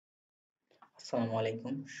আসসালামু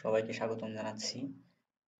আলাইকুম, সবাইকে স্বাগতম জানাচ্ছি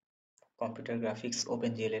কম্পিউটার গ্রাফিক্স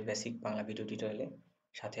ওপেনজিএল এর বেসিক বাংলা ভিডিও টিউটোরিয়ালে।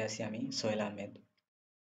 সাথে আছি আমি সোহেল আহমেদ।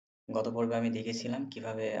 গত পর্বে আমি দেখেছিলাম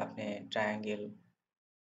কিভাবে আপনি ট্রায়াঙ্গেল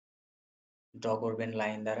ড্র করবেন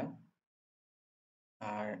লাইন দ্বারা,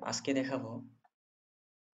 আর আজকে দেখাবো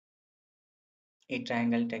এই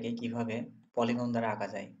ট্রায়াঙ্গেলটাকে কিভাবে পলিগন দ্বারা আঁকা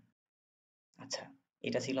যায়। আচ্ছা,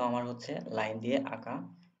 এটা ছিল আমার লাইন দিয়ে আঁকা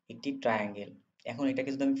একটি ট্রায়াঙ্গেল। এখন এটাকে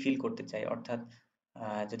যদি আমি ফিল করতে চাই, অর্থাৎ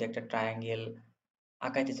যদি একটা ট্রায়াঙ্গেল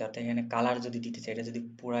আঁকাইতে চাই, অর্থাৎ এখানে কালার যদি দিতে চাই, এটা যদি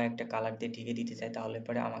পুরা একটা কালার দিয়ে ঢেকে দিতে চাই, তাহলে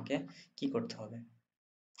পরে আমাকে কি করতে হবে?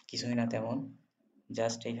 কিছুই না তেমন,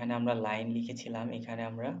 জাস্ট এখানে আমরা লাইন লিখেছিলাম, এখানে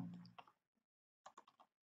আমরা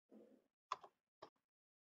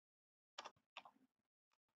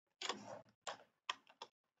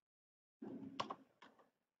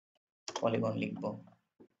পলিগন লিখব।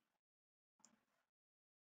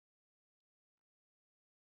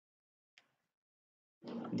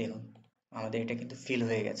 দেখুন, আমাদের এটা কিন্তু ফিল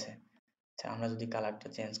হয়ে গেছে। আচ্ছা, আমরা যদি কালারটা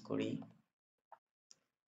চেঞ্জ করি,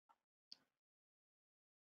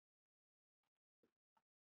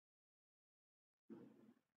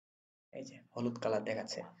 এই যে হলুদ কালার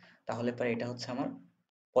দেখাচ্ছে, তাহলে পরে এটা হচ্ছে আমার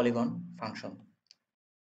পলিগন ফাংশন।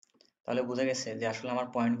 তাহলে বোঝা গেছে যে আসলে আমার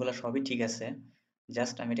পয়েন্টগুলো সবই ঠিক আছে,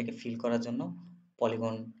 জাস্ট আমি এটাকে ফিল করার জন্য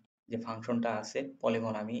পলিগন যে ফাংশনটা আছে,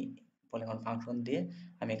 পলিগন ফাংশন দিয়ে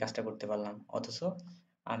আমি এই কাজটা করতে পারলাম। অথচ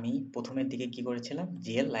আমি প্রথমের দিকে কি করেছিলাম,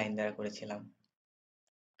 জিএল লাইন দ্বারা করেছিলাম।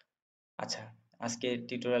 আচ্ছা, আজকের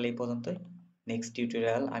টিউটোরিয়াল এই পর্যন্তই। নেক্সট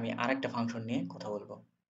টিউটোরিয়াল আমি আরেকটা ফাংশন নিয়ে কথা বলবো।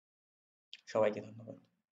 সবাইকে ধন্যবাদ।